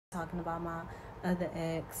talking about my other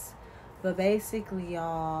ex. But basically,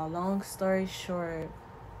 y'all, long story short,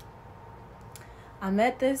 I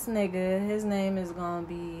met this nigga. His name is gonna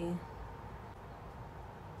be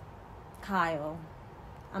Kyle.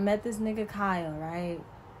 I met this nigga Kyle, right?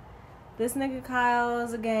 This nigga Kyle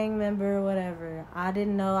is a gang member, whatever. I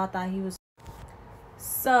didn't know. I thought he was.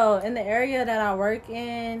 So, in the area that I work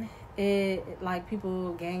in, it like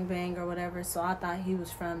people gangbang or whatever. So, I thought he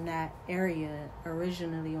was from that area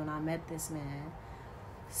originally when I met this man.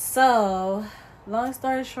 So, long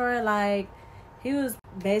story short, like, he was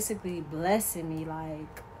basically blessing me,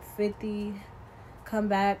 like, 50, come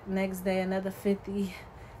back next day, another 50,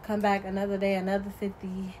 come back another day, another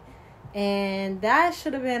 50. And that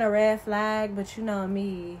should have been a red flag, but you know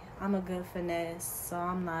me, I'm a good finesse. So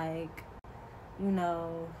I'm like,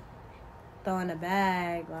 throwing a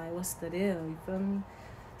bag, like, what's the deal? You feel me?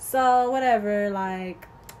 So, whatever, like,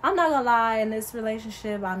 I'm not gonna lie, in this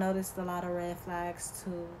relationship, I noticed a lot of red flags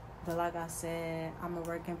too. But like I said, I'm a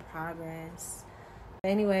work in progress.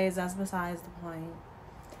 Anyways, that's besides the point.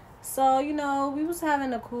 So, we was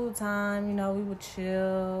having a cool time. We would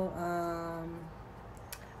chill.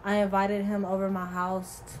 I invited him over my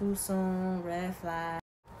house too soon. Red flag.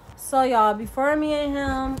 So, y'all, before me and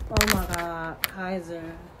him, oh my God, Kaiser,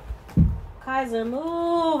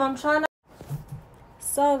 move. I'm trying to.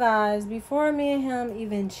 So, guys, before me and him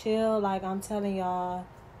even chill, like I'm telling y'all,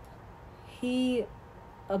 he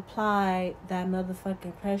applied that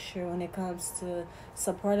motherfucking pressure when it comes to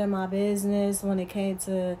supporting my business, when it came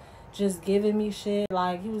to just giving me shit.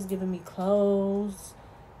 Like, he was giving me clothes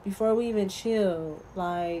before we even chilled.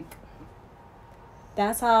 Like,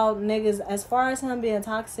 that's how niggas, as far as him being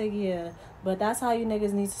toxic, yeah, but that's how you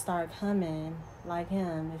niggas need to start coming like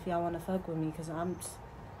him if y'all want to fuck with me, because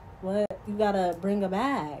what? You gotta bring a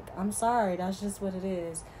bag. I'm sorry, that's just what it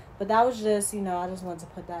is. But that was just, I just wanted to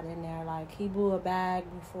put that in there. Like, he blew a bag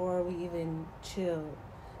before we even chilled.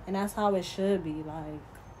 And that's how it should be. Like,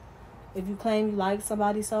 if you claim you like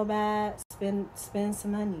somebody so bad, spend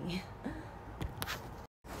some money.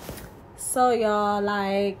 So, y'all,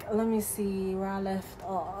 like, let me see where I left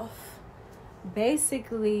off.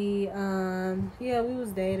 Basically, we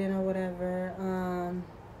was dating or whatever.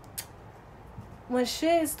 When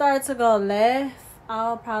shit started to go left,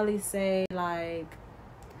 I'll probably say, like,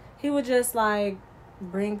 he would just, like,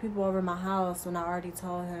 bring people over my house when I already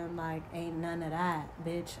told him, like, ain't none of that,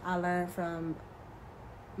 bitch. I learned from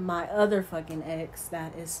my other fucking ex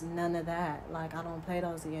that it's none of that. Like, I don't play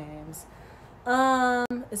those games.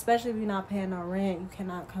 Especially if you're not paying no rent, you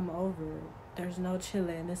cannot come over. There's no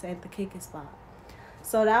chilling. This ain't the kicking spot.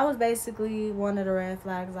 So that was basically one of the red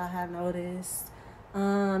flags I had noticed.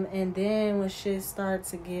 And then when shit started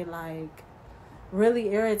to get, like,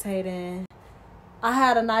 really irritating, I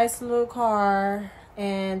had a nice little car,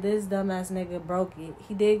 and this dumbass nigga broke it.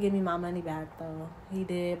 He did give me my money back, though. He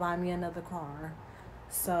did buy me another car.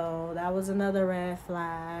 So that was another red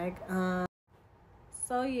flag.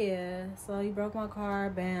 So he broke my car,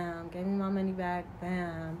 bam. Gave me my money back,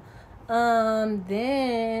 bam.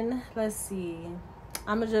 Then, let's see.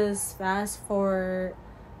 I'ma just fast forward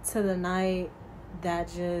to the night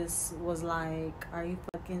that just was like, are you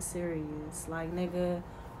fucking serious? Like, nigga,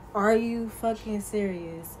 are you fucking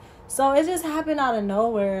serious? So it just happened out of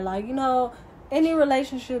nowhere. Like, any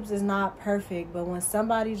relationships is not perfect, but when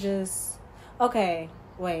somebody just... Okay,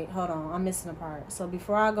 wait, hold on. I'm missing a part. So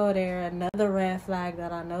before I go there, another red flag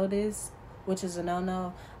that I noticed, which is a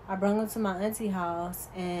no-no, I brought him to my auntie house,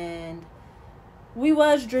 and we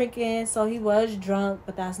was drinking, so he was drunk,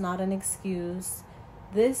 but that's not an excuse.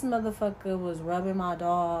 This motherfucker was rubbing my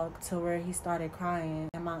dog to where he started crying.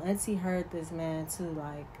 And my auntie heard this, man, too.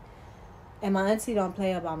 Like, and my auntie don't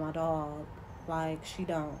play about my dog. Like, she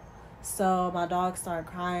don't. So my dog started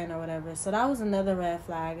crying or whatever. So that was another red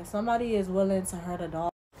flag. If somebody is willing to hurt a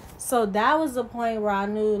dog. So that was the point where I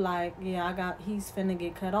knew, like, yeah, he's finna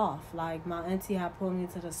get cut off. Like, my auntie had pulled me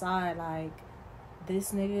to the side, like,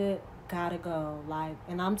 this nigga gotta go. Like,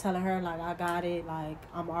 and I'm telling her, like, I got it. Like,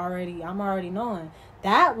 I'm already knowing.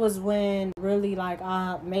 That was when really, like,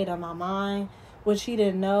 I made up my mind, which he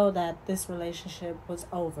didn't know that this relationship was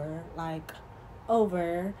over. Like,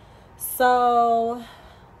 over. So,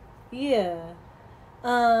 yeah.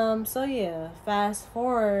 Fast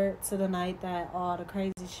forward to the night that all the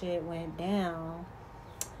crazy shit went down.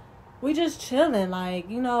 We just chilling. Like,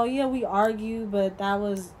 we argue, but that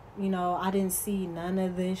was... I didn't see none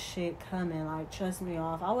of this shit coming. Like, trust me,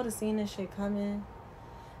 off. I would have seen this shit coming.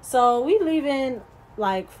 So, we leaving,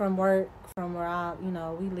 like, from work, from where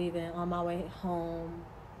we leaving on my way home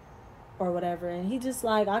or whatever. And he just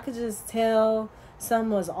like, I could just tell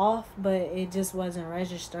something was off, but it just wasn't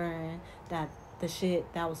registering that the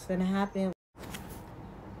shit that was finna happen.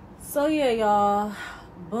 So yeah, y'all,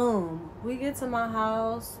 boom, we get to my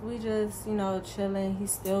house. We just, chilling.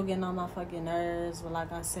 He's still getting on my fucking nerves. But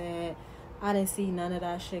like I said, I didn't see none of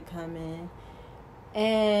that shit coming.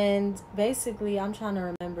 And basically, I'm trying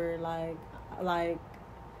to remember, like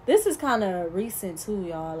this is kind of recent too,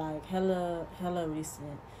 y'all. Like hella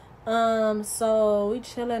recent. So we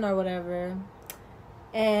chilling or whatever,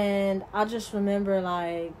 and I just remember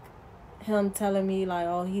like him telling me like,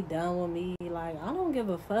 oh, he done with me. Like, I don't give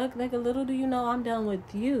a fuck, nigga. Little do you know I'm done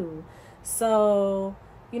with you. So,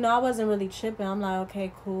 I wasn't really tripping. I'm like,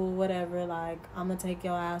 okay, cool, whatever. Like, I'm gonna take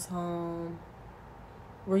your ass home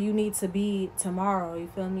where you need to be tomorrow. You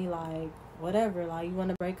feel me? Like, whatever. Like, you want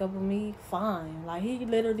to break up with me? Fine. Like, he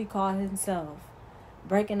literally called himself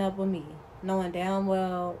breaking up with me, knowing damn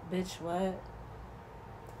well, bitch, what?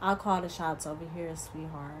 I'll call the shots over here,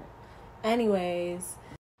 sweetheart. Anyways,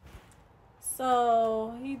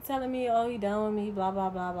 so he telling me, oh, he done with me, blah, blah,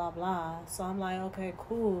 blah, blah, blah. So I'm like, okay,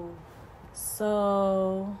 cool.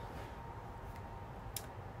 So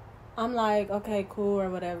I'm like, okay, cool or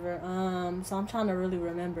whatever. So I'm trying to really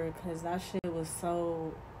remember because that shit was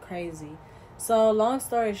so crazy. So long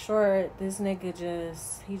story short, this nigga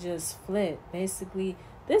just flipped. Basically,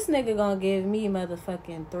 this nigga gonna give me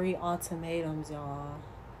motherfucking 3 ultimatums, y'all.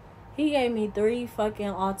 He gave me 3 fucking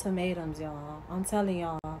ultimatums, y'all. I'm telling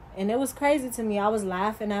y'all. And it was crazy to me. I was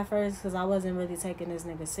laughing at first because I wasn't really taking this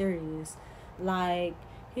nigga serious. Like,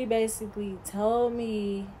 he basically told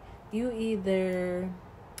me, you either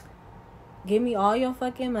give me all your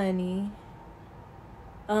fucking money,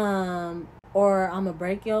 or I'm gonna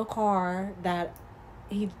break your car that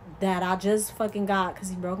I just fucking got because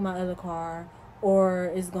he broke my other car, or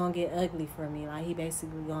it's gonna get ugly for me. Like, he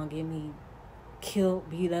basically gonna get me killed,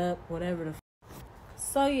 beat up, whatever the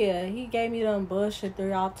So yeah, he gave me them bullshit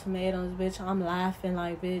 3 ultimatums, bitch. I'm laughing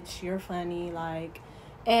like, bitch, you're funny, like,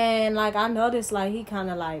 and like I noticed like he kind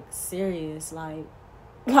of like serious, like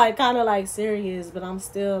kind of like serious, but I'm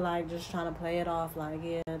still like just trying to play it off like,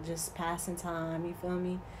 yeah, just passing time, you feel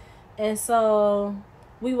me? And so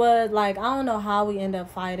we would like, I don't know how we end up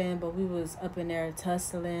fighting, but we was up in there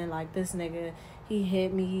tussling. Like, this nigga, he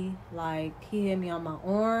hit me on my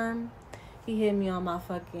arm. He hit me on my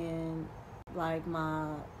fucking, like,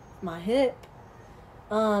 my hip.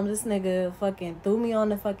 This nigga fucking threw me on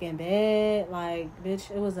the fucking bed. Like,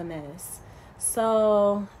 bitch, it was a mess.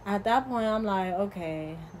 So, at that point, I'm like,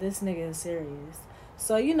 okay, this nigga is serious.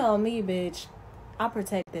 So, you know me, bitch, I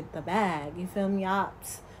protected the bag. You feel me? I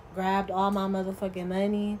grabbed all my motherfucking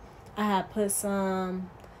money. I had put some,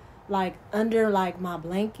 like, under, like, my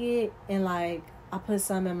blanket. And, like, I put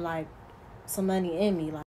some in, like, some money in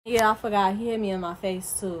me. Like, yeah, I forgot. He hit me in my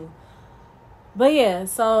face, too. But, yeah,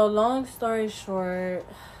 so, long story short,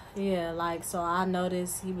 yeah, like, so I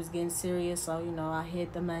noticed he was getting serious. So, I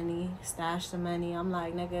hid the money, stashed the money. I'm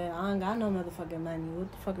like, nigga, I ain't got no motherfucking money.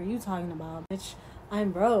 What the fuck are you talking about, bitch?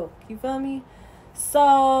 I'm broke. You feel me?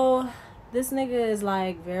 So, this nigga is,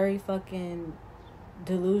 like, very fucking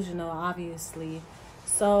delusional, obviously.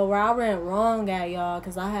 So, where I went wrong at, y'all,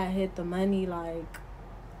 because I had hid the money, like,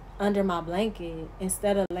 under my blanket.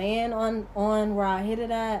 Instead of laying on where I hid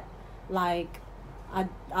it at, like,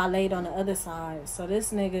 I laid on the other side. So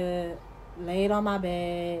this nigga laid on my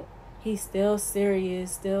bed. He's still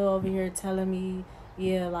serious, still over here telling me,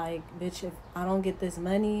 yeah, like, bitch, if I don't get this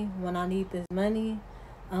money when I need this money,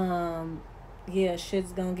 yeah,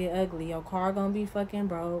 shit's gonna get ugly. Your car gonna be fucking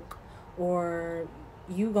broke, or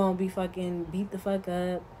you gonna be fucking beat the fuck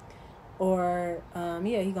up, or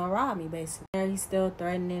yeah, he gonna rob me, basically. He's still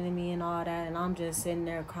threatening me and all that, and I'm just sitting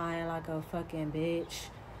there crying like a fucking bitch.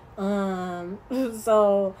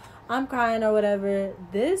 So I'm crying or whatever.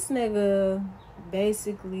 This nigga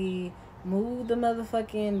basically moved the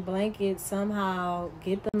motherfucking blanket somehow,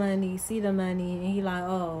 get the money, see the money, and he like,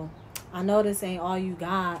 oh, I know this ain't all you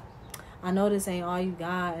got. And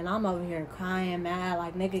I'm over here crying, mad,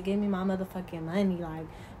 like, nigga, give me my motherfucking money. Like,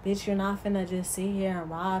 bitch, you're not finna just sit here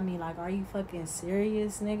and rob me. Like, are you fucking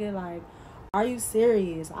serious, nigga? Like, are you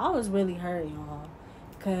serious? I was really hurt, y'all,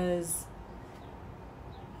 because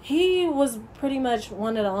he was pretty much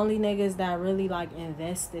one of the only niggas that really, like,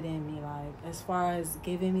 invested in me, like, as far as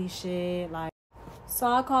giving me shit, like. So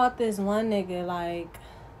I called this one nigga, like,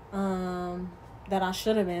 that I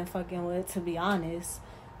should have been fucking with, to be honest.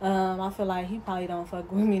 I feel like he probably don't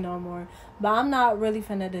fuck with me no more. But I'm not really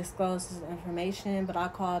finna disclose his information. But I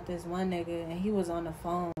called this one nigga, and he was on the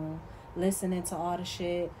phone listening to all the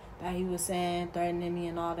shit that he was saying, threatening me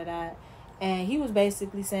and all of that. And he was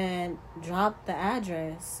basically saying, drop the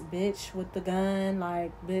address, bitch, with the gun.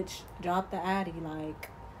 Like, bitch, drop the Addy. Like,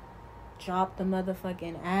 drop the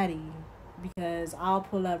motherfucking Addy. Because I'll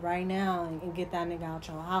pull up right now and get that nigga out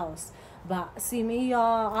your house. But see me,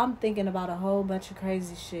 y'all, I'm thinking about a whole bunch of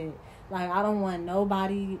crazy shit. Like, I don't want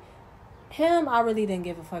nobody... Him, I really didn't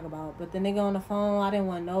give a fuck about. But the nigga on the phone, I didn't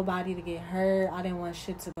want nobody to get hurt. I didn't want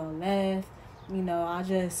shit to go left. You know, I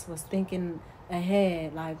just was thinking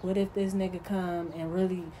ahead. Like, what if this nigga come and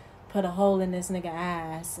really put a hole in this nigga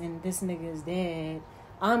ass and this nigga is dead?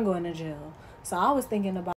 I'm going to jail. So I was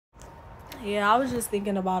thinking about... Yeah, I was just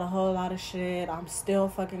thinking about a whole lot of shit. I'm still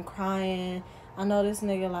fucking crying. I know this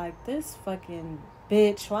nigga like, this fucking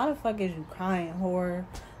bitch. Why the fuck is you crying, whore?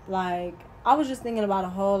 Like... I was just thinking about a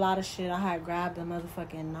whole lot of shit. I had grabbed a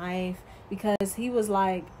motherfucking knife because he was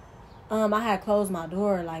like, I had closed my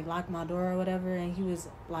door, like locked my door or whatever, and he was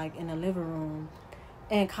like in the living room.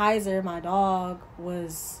 And Kaiser, my dog,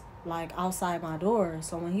 was like outside my door.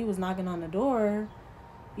 So when he was knocking on the door,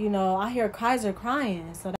 you know, I hear Kaiser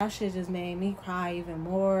crying. So that shit just made me cry even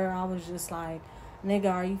more. I was just like,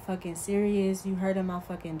 nigga, are you fucking serious? You hurting my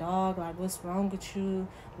fucking dog? Like, what's wrong with you?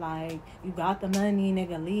 Like, you got the money,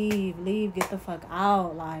 nigga, leave, get the fuck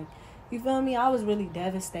out. Like, you feel me? I was really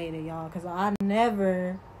devastated, y'all, because I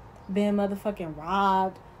never been motherfucking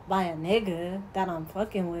robbed by a nigga that I'm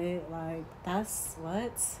fucking with. Like, that's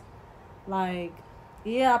what? Like,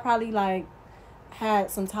 yeah, I probably, like, had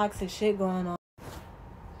some toxic shit going on.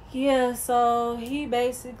 Yeah, so he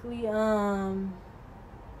basically,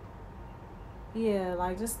 yeah,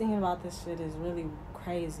 like, just thinking about this shit is really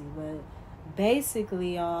crazy. But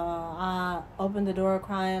basically, I opened the door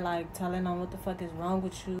crying, like, telling him what the fuck is wrong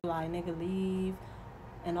with you. Like, nigga, leave.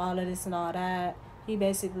 And all of this and all that. He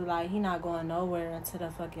basically, like, he not going nowhere until the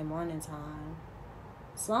fucking morning time.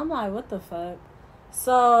 So I'm like, what the fuck?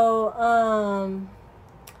 So,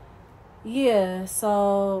 yeah,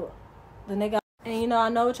 so the nigga... And, you know, I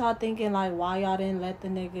know what y'all thinking, like, why y'all didn't let the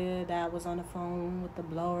nigga that was on the phone with the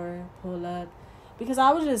blower pull up. Because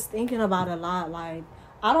I was just thinking about it a lot. Like,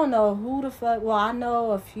 I don't know who the fuck... Well, I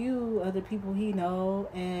know a few of the people he know,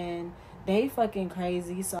 and they fucking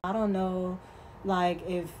crazy. So I don't know, like,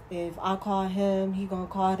 if I call him, he gonna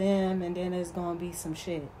call them, and then it's gonna be some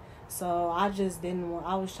shit. So I just didn't want...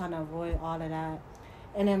 I was trying to avoid all of that.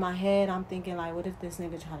 And in my head, I'm thinking, like, what if this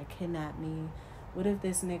nigga try to kidnap me? What if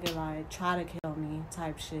this nigga, like, try to kill me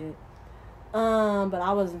type shit? But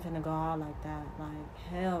I wasn't finna go out like that. Like,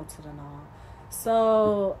 hell to the no.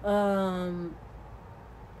 So,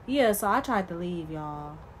 yeah, so I tried to leave,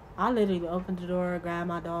 y'all. I literally opened the door, grabbed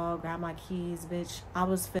my dog, grabbed my keys, bitch. I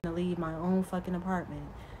was finna leave my own fucking apartment.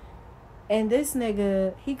 And this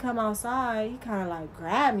nigga, he come outside, he kind of, like,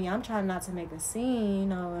 grabbed me. I'm trying not to make a scene, you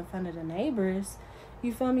know, in front of the neighbors.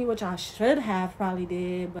 You feel me? Which I should have probably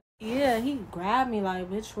did, but yeah, he grabbed me like,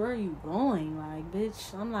 bitch, where are you going? Like,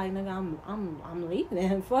 bitch, I'm like, nigga, I'm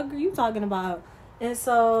leaving. Fuck are you talking about? And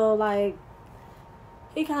so, like,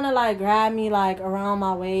 he kind of, like, grabbed me, like, around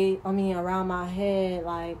my head,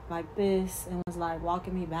 like this, and was, like,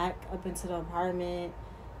 walking me back up into the apartment.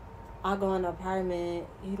 I go in the apartment.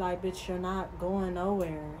 He like, bitch, you're not going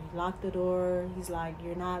nowhere. He locked the door. He's like,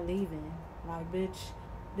 you're not leaving. Like, bitch,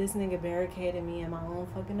 this nigga barricaded me in my own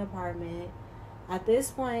fucking apartment. At this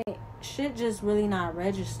point, shit just really not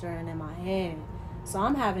registering in my head. So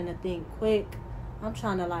I'm having to think quick. I'm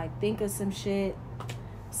trying to, like, think of some shit.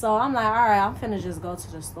 So I'm like, all right, I'm finna just go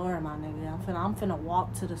to the store, my nigga. I'm finna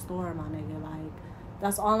walk to the store, my nigga. Like,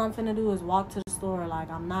 that's all I'm finna do is walk to the store. Like,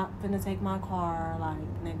 I'm not finna take my car.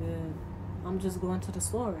 Like, nigga, I'm just going to the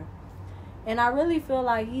store. And I really feel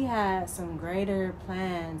like he had some greater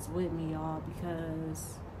plans with me, y'all,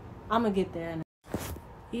 because I'm gonna get there.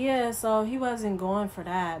 Yeah, so he wasn't going for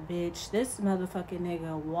that, bitch. This motherfucking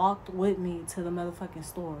nigga walked with me to the motherfucking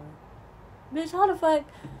store. Bitch, how the fuck...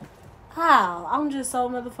 How? I'm just so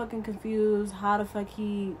motherfucking confused. How the fuck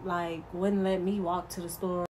he, like, wouldn't let me walk to the store?